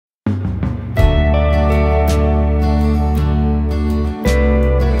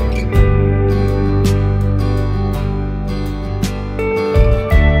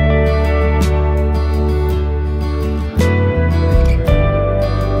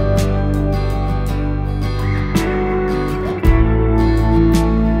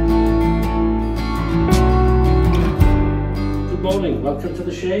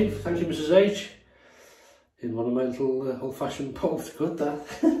Aftershave, thank you Mrs H. In one of my little old-fashioned posts, good that.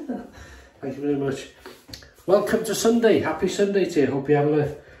 Thank you very much. Welcome to Sunday, happy Sunday to you. Hope you're having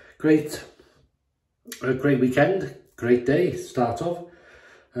a great weekend, great day to start off.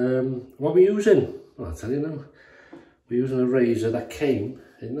 What we're using, well, I'll tell you now. We're using a razor that came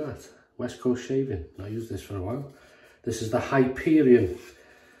in that, West Coast Shaving. I used this for a while. This is the Hyperion,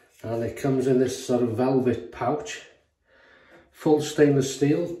 and it comes in this sort of velvet pouch, full stainless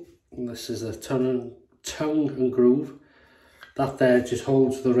steel, and this is a tongue and groove. That there just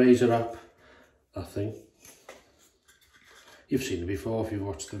holds the razor up, that thing. You've seen it before if you've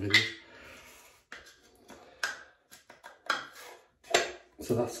watched the video.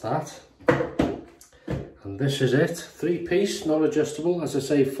 So that's that. And this is it, 3-piece, not adjustable, as I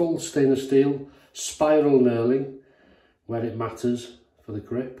say, full stainless steel, spiral knurling where it matters for the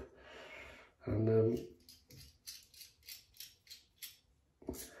grip. And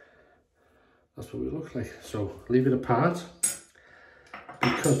that's what we look like. So leave it apart,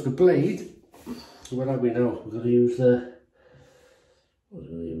 because the blade, what have we now? We're going to use the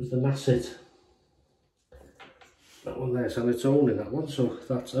Nacet. That one there's on its own in that one, so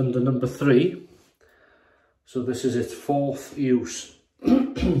that's under number 3. So this is its 4th use.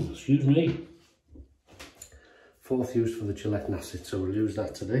 Excuse me. 4th use for the Gillette Nacet, so we'll use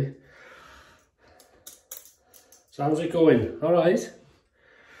that today. So how's it going? All right.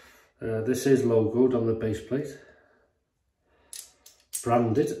 This is logoed on the base plate.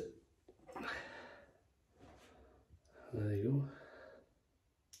 Branded. There you go.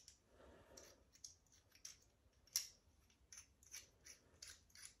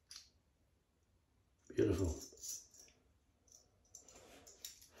 Beautiful.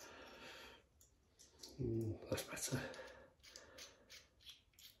 That's better.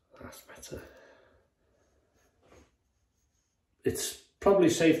 That's better. It's probably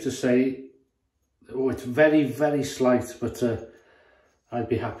safe to say, oh, it's very, very slight, but I'd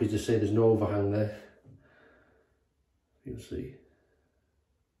be happy to say there's no overhang there. You can see.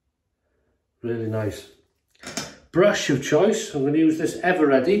 Really nice. Brush of choice. I'm going to use this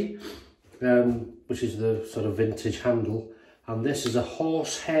EverReady, which is the sort of vintage handle. And this is a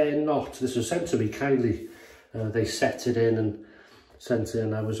horsehair knot. This was sent to me kindly. They set it in and sent it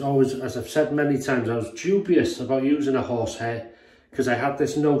in. I was always, as I've said many times, I was dubious about using a horsehair because I had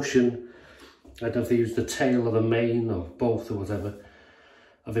this notion, I don't know if they used the tail or the mane or both or whatever,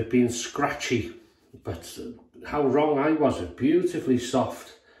 of it being scratchy. But how wrong I was. A beautifully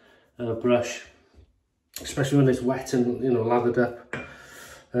soft brush, especially when it's wet and, you know, lathered up.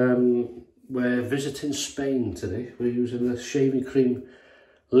 We're visiting Spain today. We're using the shaving cream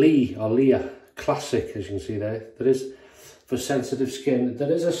LEA or LEA Classic, as you can see there. There is, for sensitive skin,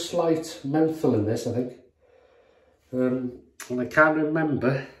 there is a slight menthol in this, I think. And I can't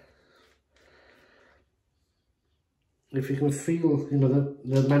remember if you can feel, you know,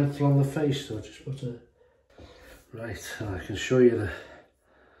 the menthol on the face. So I just put a... Right, I can show you that's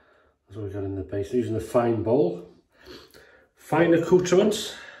what we've got in the base. Using the fine bowl. Fine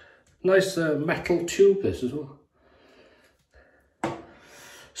accoutrements. Nice metal tube this as well.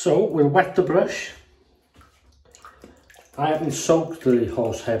 So we'll wet the brush. I haven't soaked the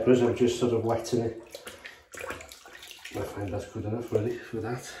horsehair brush, I'm just sort of wetting it. I find that's good enough really for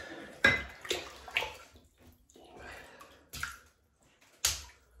that.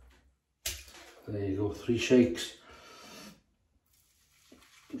 There you go, 3 shakes.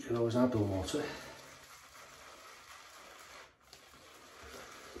 You can always add the water.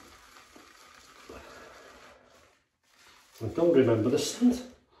 I don't remember the scent.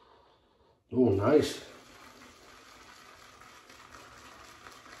 Oh, nice.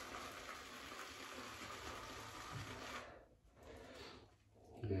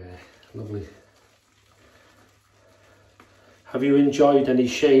 Yeah, lovely. Have you enjoyed any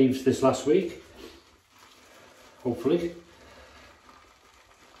shaves this last week? Hopefully.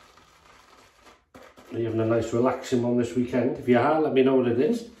 Are you having a nice relaxing one this weekend? If you are, let me know what it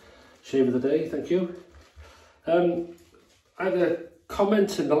is. Shave of the day, thank you. I had a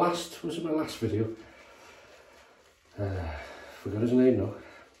comment in the last, was it my last video? Forgot his name now.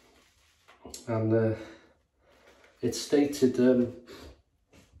 And it stated that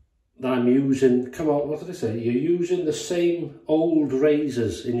I'm using, come on, what did I say? You're using the same old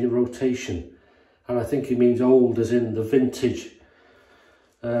razors in your rotation. And I think he means old as in the vintage.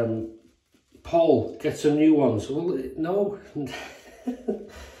 Paul, get some new ones. Well, no,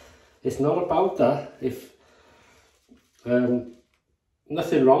 it's not about that. If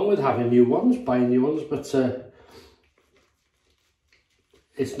nothing wrong with having new ones, buying new ones, but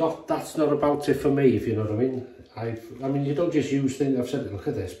it's not, that's not about it for me, if you know what I mean. I mean, you don't just use things, I've said it, look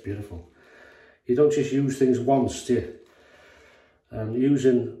at this, beautiful. You don't just use things once, do you?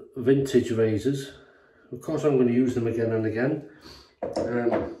 Using vintage razors, of course I'm going to use them again and again.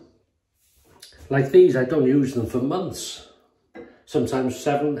 Like these, I don't use them for months. Sometimes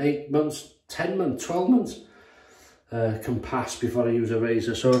 7, 8 months, 10 months, 12 months can pass before I use a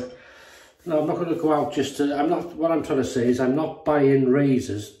razor. So no, I'm not going to go out just to, what I'm trying to say is I'm not buying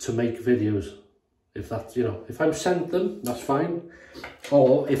razors to make videos. If that's, you know, if I'm sent them, that's fine.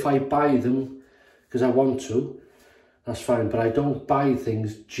 Or if I buy them because I want to, that's fine. But I don't buy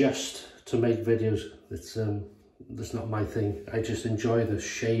things just to make videos. It's that's not my thing. I just enjoy the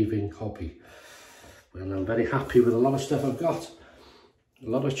shaving hobby. And I'm very happy with a lot of stuff I've got. A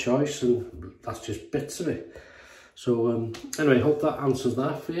lot of choice, and that's just bits of it. So anyway, hope that answers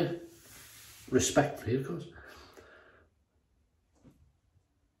that for you. Respectfully, of course.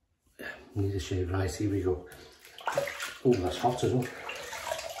 Yeah, need a shave, right, here we go. Oh, that's hot as well.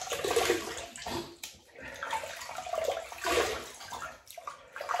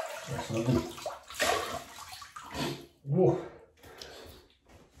 That's lovely. Whoa.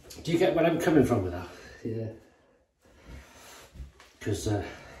 Do you get where I'm coming from with that? Yeah. Because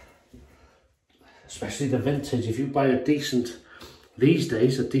especially the vintage, if you buy a decent, these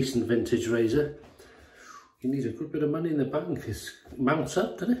days, a decent vintage razor, you need a good bit of money in the bank. It mounts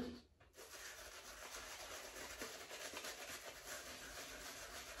up, doesn't it?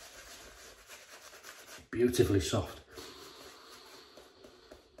 Beautifully soft.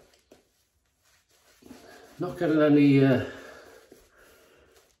 Not getting any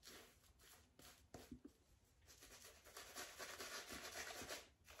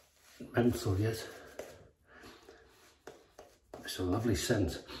menthol yet. It's a lovely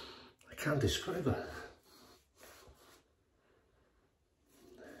scent. I can't describe it.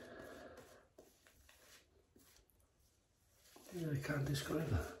 Yeah, I can't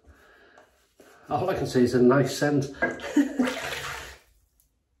describe it. All I can say is a nice scent.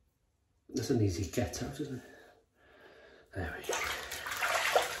 That's an easy get out, isn't it? There we go.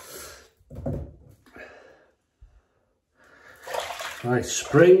 Right,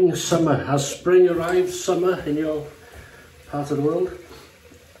 spring, summer. Has spring arrived, summer in your part of the world?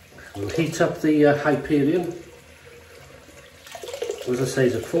 We'll heat up the Hyperion. As I say,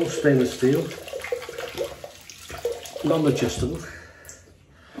 it's a full stainless steel, non-adjustable.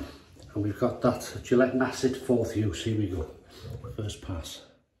 And we've got that Gillette Nacet 4th use. Here we go, first pass.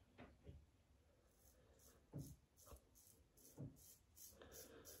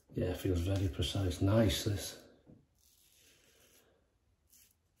 Yeah, it feels very precise. Nice, this.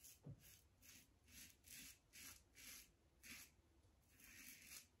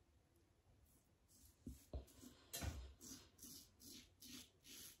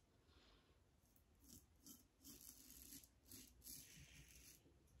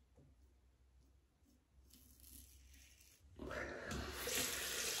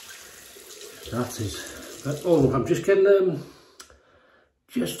 That is, oh, I'm just getting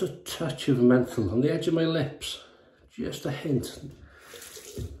just a touch of menthol on the edge of my lips, just a hint.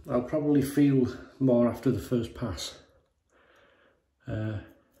 I'll probably feel more after the first pass, but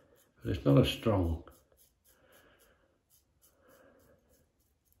it's not as strong.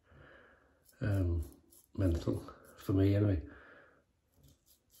 Menthol, for me anyway.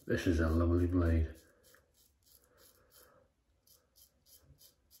 This is a lovely blade.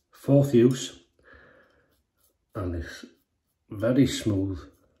 4th use, and it's very smooth.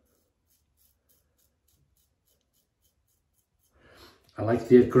 I like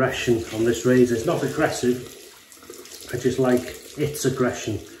the aggression on this razor. It's not aggressive, I just like its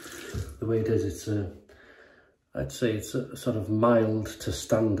aggression, the way it is. It's I'd say it's a sort of mild to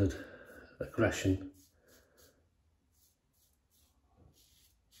standard aggression.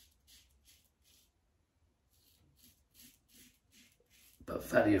 But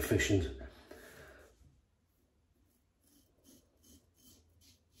very efficient.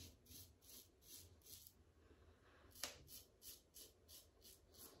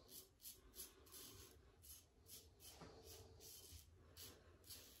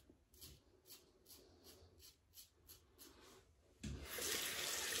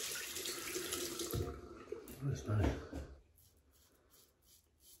 That's nice.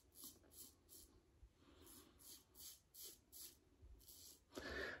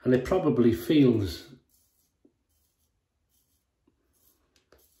 And it probably feels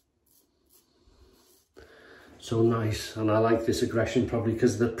so nice, and I like this aggression probably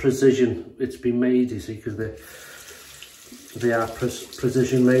because the precision it's been made, you see, because they are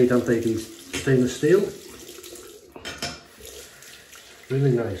precision made, aren't they, these stainless steel.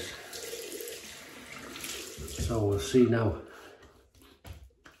 Really nice. So we'll see now.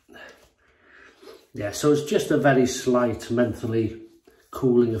 Yeah, so it's just a very slight mentally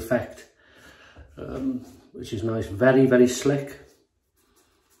cooling effect, which is nice. Very, very slick.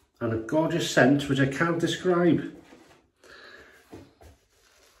 And a gorgeous scent, which I can't describe.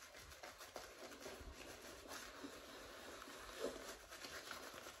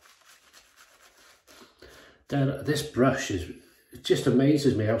 This brush it just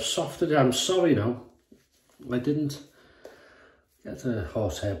amazes me how soft it is. I'm sorry now, I didn't get a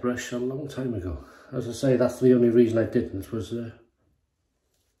horsehair brush a long time ago. As I say, that's the only reason I didn't, was I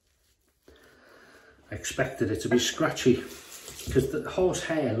expected it to be scratchy, because the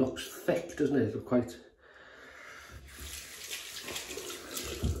horsehair looks thick, doesn't it? It looks quite,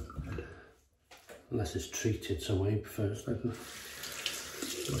 unless it's treated some way first, I'm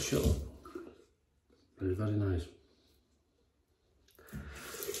not sure. But it's very nice.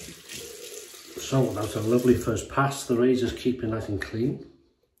 So that's a lovely first pass. The razor's keeping nice and clean.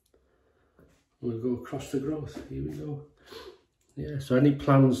 We'll go across the growth. Here we go. Yeah, so any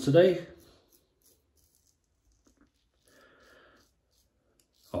plans today?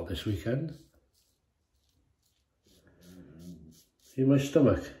 Or this weekend? See my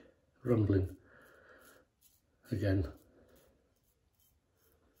stomach rumbling again.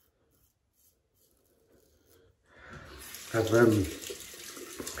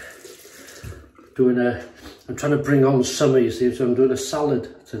 I'm trying to bring on summer, you see, so I'm doing a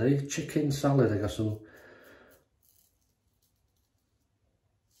salad today, chicken salad. I got some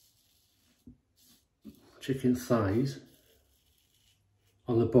chicken thighs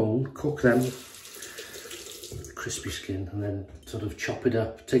on the bone, cook them, crispy skin, and then sort of chop it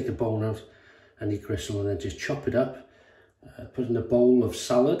up, take the bone out, any gristle, and then just chop it up, put in a bowl of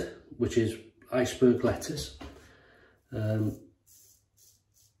salad, which is iceberg lettuce,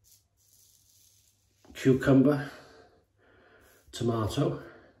 cucumber, tomato,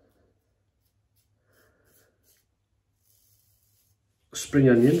 spring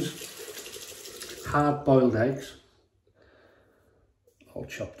onions, hard boiled eggs, all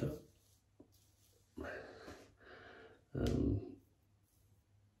chopped up,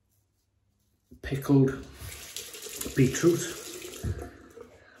 pickled beetroot,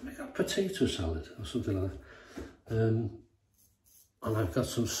 I got potato salad or something like that, and I've got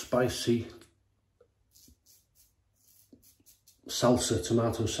some spicy salsa,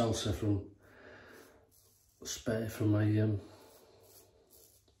 tomato salsa from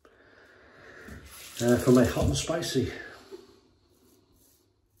my hot and spicy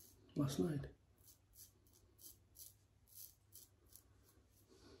last night.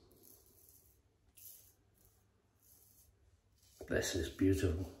 This is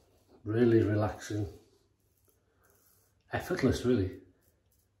beautiful, really relaxing, effortless really.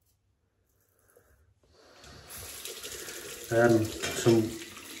 Some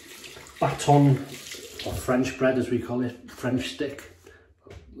baton, or French bread as we call it, French stick,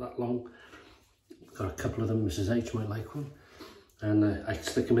 that long. Got a couple of them, Mrs H might like one. And I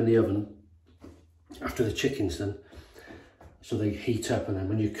stick them in the oven after the chicken's done, so they heat up, and then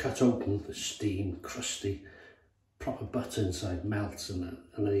when you cut open, the steam, crusty, proper butter inside melts, and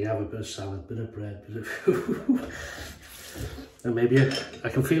then you have a bit of salad, bit of bread, bit of and maybe I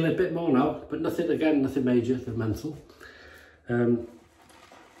can feel it a bit more now, but nothing, again, nothing major, the menthol. And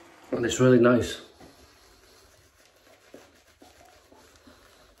it's really nice.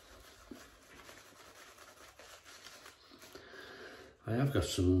 I have got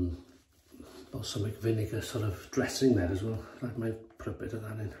some balsamic vinegar sort of dressing there as well. I might put a bit of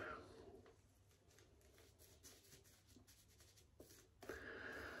that in.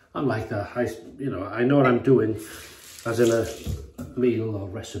 I'm like that. I know what I'm doing, as in a meal or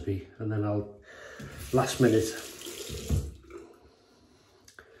recipe, and then I'll last minute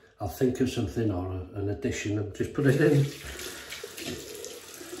I'll think of something or an addition and just put it in.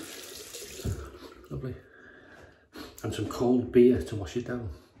 Lovely. And some cold beer to wash it down.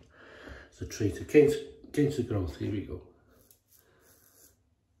 It's a treat against the growth. Here we go.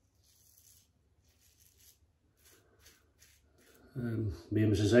 Me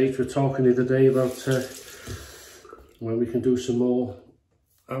and Mrs H were talking the other day about when we can do some more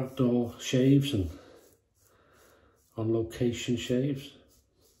outdoor shaves and on location shaves.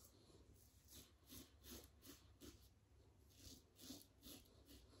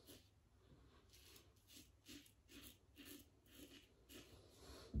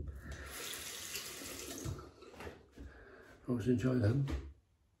 Always enjoy them.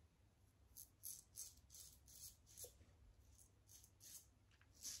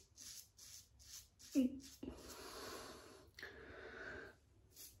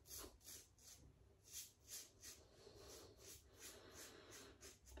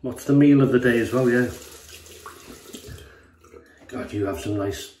 What's the meal of the day as well, yeah? God, you have some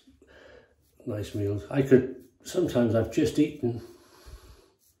nice meals. Sometimes I've just eaten,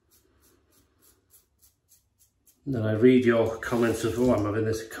 and then I read your comments of, oh, I'm having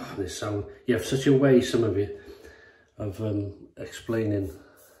this, God, this sound. You have such a way, some of you, of explaining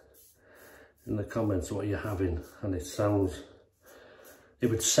in the comments what you're having, and it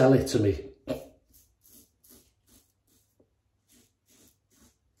would sell it to me.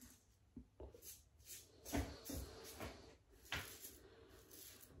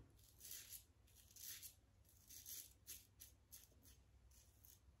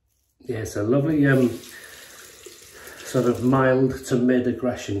 Yeah, it's a lovely sort of mild to mid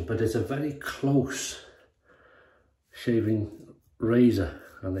aggression, but it's a very close shaving razor,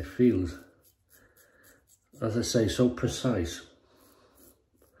 and it feels, as I say, so precise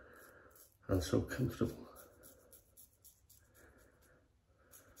and so comfortable.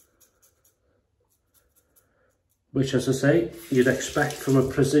 Which, as I say, you'd expect from a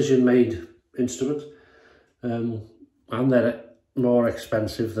precision made instrument, and they're more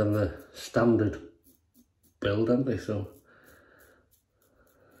expensive than the standard build, aren't they? So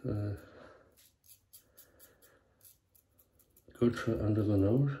good for under the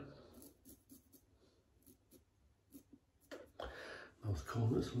nose. Mouth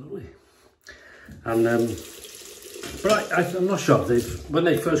corners, lovely. And but I'm not sure, when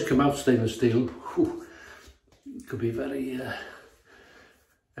they first come out, stainless steel, whew, it could be very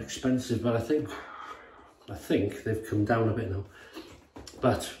expensive, but I think they've come down a bit now.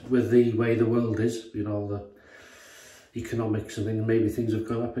 But with the way the world is, you know, the economics and things, maybe things have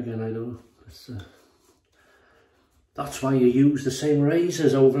gone up again, I don't know. That's why you use the same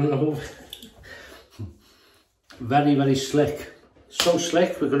razors over and over. Very, very slick. So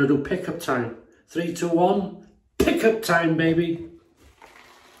slick, we're going to do pickup time. 3, 2, 1, pickup time, baby.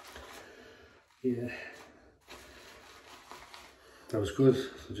 Yeah. That was good.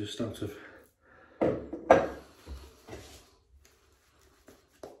 So just out of...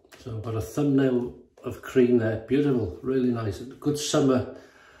 So I've got a thumbnail of cream there, beautiful, really nice, good summer.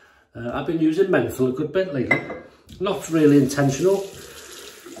 I've been using menthol a good bit lately, not really intentional,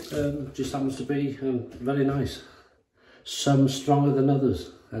 just happens to be very nice. Some stronger than others,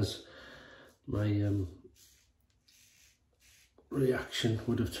 as my reaction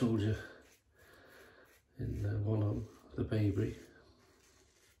would have told you in one of the baby.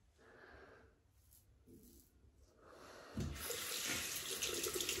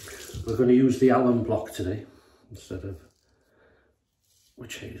 We're going to use the Alum Block today instead of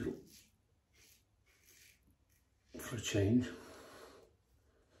witch hazel for a change.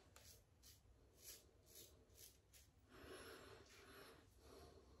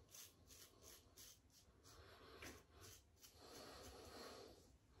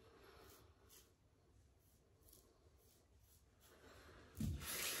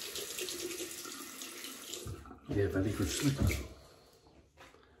 Yeah, very good slipper.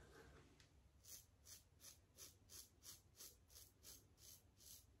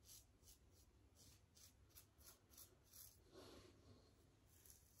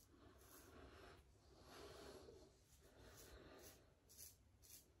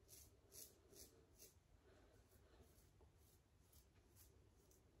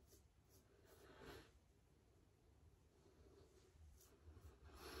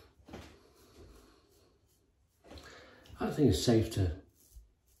 I think it's safe to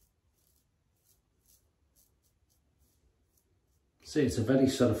say it's a very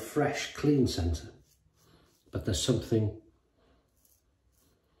sort of fresh, clean centre, but there's something,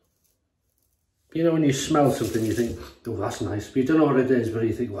 you know, when you smell something you think, oh, that's nice, but you don't know what it is, but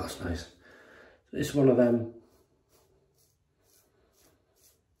you think, well, that's nice. It's one of them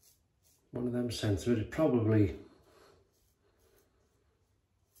scents. It probably,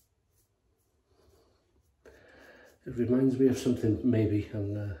 it reminds me of something maybe,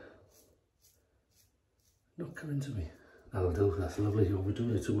 and not coming to me. That'll do, that's lovely. You're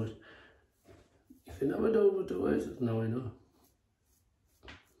overdoing it too much. If you never overdo it, no, I know.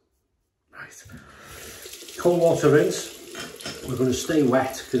 Right. Cold water rinse. We're going to stay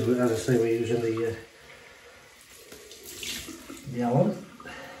wet because, as I say, we're using the alum.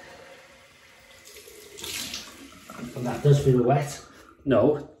 And that does feel wet.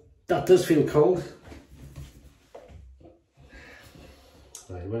 No, that does feel cold.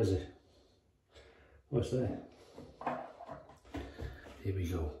 Right, where is it? What's there? Here we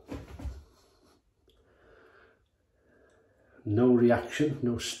go. No reaction,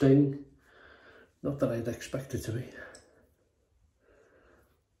 no sting. Not that I'd expect it to be.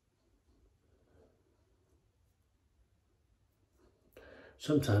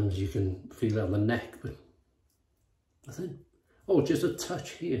 Sometimes you can feel it on the neck, but nothing. Oh, just a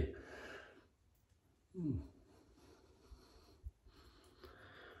touch here.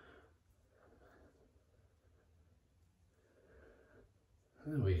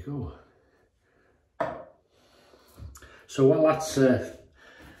 There we go. So while that's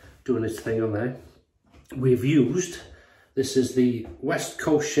doing its thing on there, we've used, this is the West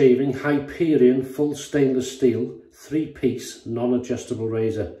Coast Shaving Hyperion full stainless steel 3-piece non-adjustable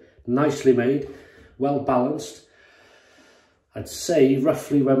razor. Nicely made, well balanced. I'd say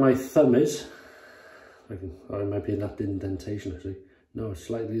roughly where my thumb is. Oh, it might be in that indentation actually. No, it's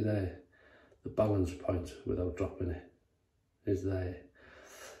slightly there. The balance point, without dropping it, is there.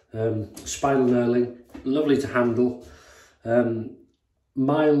 Spiral knurling, lovely to handle.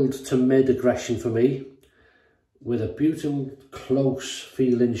 Mild to mid aggression for me, with a beautiful close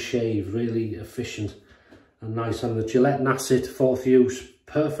feeling shave, really efficient and nice. And the Gillette Nacet 4th use,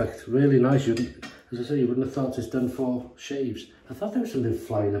 perfect, really nice. As I say, you wouldn't have thought it's done 4 shaves. I thought there was something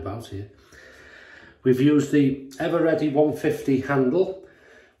flying about here. We've used the EverReady 150 handle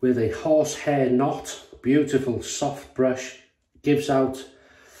with a horsehair knot, beautiful soft brush, gives out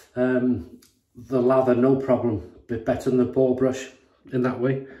the lather no problem, bit better than the ball brush in that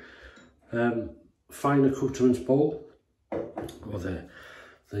way. Fine accoutrements bowl, or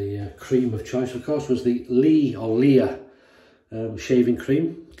the cream of choice of course was the LEA shaving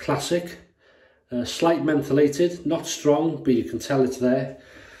cream, classic, slight mentholated, not strong but you can tell it's there.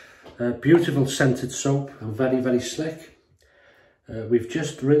 Beautiful scented soap and very, very slick. We've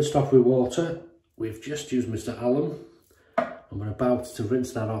just rinsed off with water. We've just used Mr. Alum and we're about to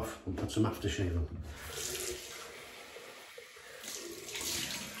rinse that off and put some aftershave on.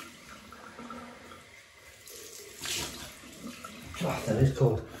 Oh, that is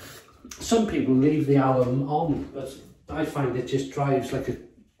cold. Some people leave the alum on, but I find it just drives like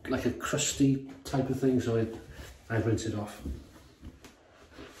a crusty type of thing, so I rinse it off.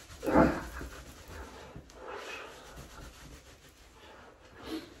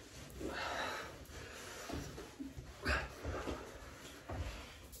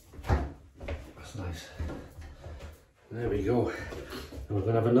 That's nice. There we go. And we're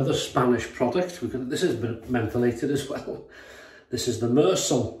going to have another Spanish product. This is mentholated as well. This is the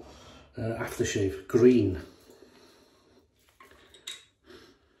Myrsol aftershave, green.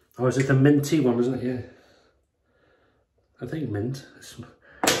 Oh, is it the minty one, isn't it? Yeah. I think mint.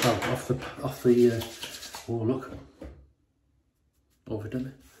 Oh, off the oh look. Overdone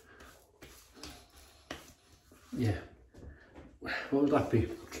it. Yeah. What would that be?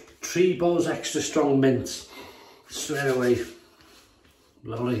 Treebo's extra strong mint. Straight away.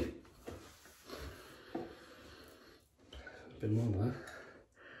 Lovely. A bit more of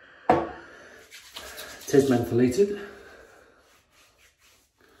that. It is mentholated.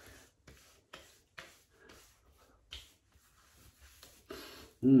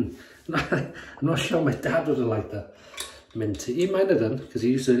 I'm not sure my dad would have liked that mint. He might have done because he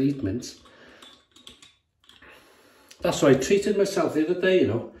used to eat mints. That's why I treated myself the other day, you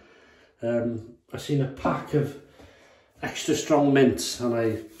know. I seen a pack of extra strong mints and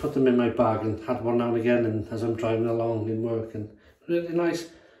I put them in my bag and had one now and again, and as I'm driving along in work, and really nice.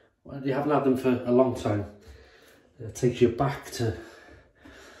 Well, you haven't had them for a long time. It takes you back to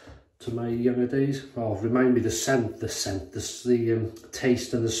my younger days. Oh, remind me the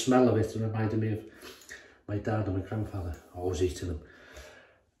taste and the smell of it. It reminded me of my dad and my grandfather. Always eating them.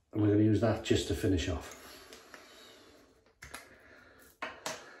 And we're going to use that just to finish off.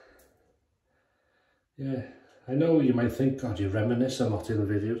 Yeah, I know you might think, God, you reminisce a lot in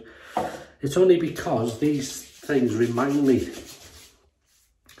the videos. It's only because these things remind me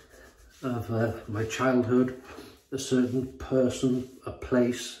of my childhood, a certain person, a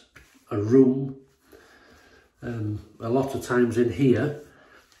place, a room. A lot of times in here,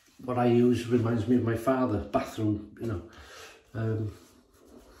 what I use reminds me of my father, bathroom, you know.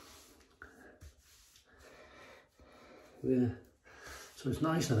 Yeah, so it's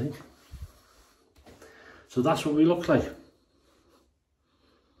nice, I think. So that's what we look like.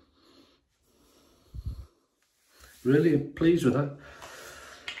 Really pleased with that.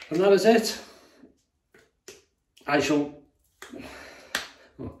 And that is it. I shall...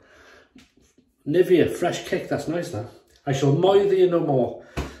 Oh, Nivea, fresh kick, that's nice that. I shall moy thee no more.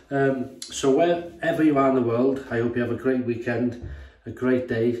 So wherever you are in the world, I hope you have a great weekend, a great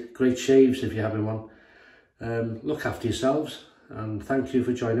day, great shaves if you're having one. Look after yourselves and thank you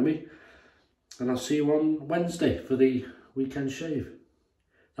for joining me. And I'll see you on Wednesday for the weekend shave.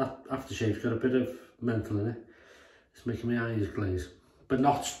 That aftershave's got a bit of menthol in it. It's making my eyes glaze. But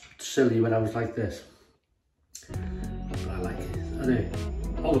not silly when I was like this. But I like it. Anyway,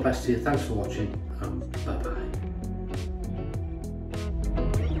 all the best to you, thanks for watching, and bye bye.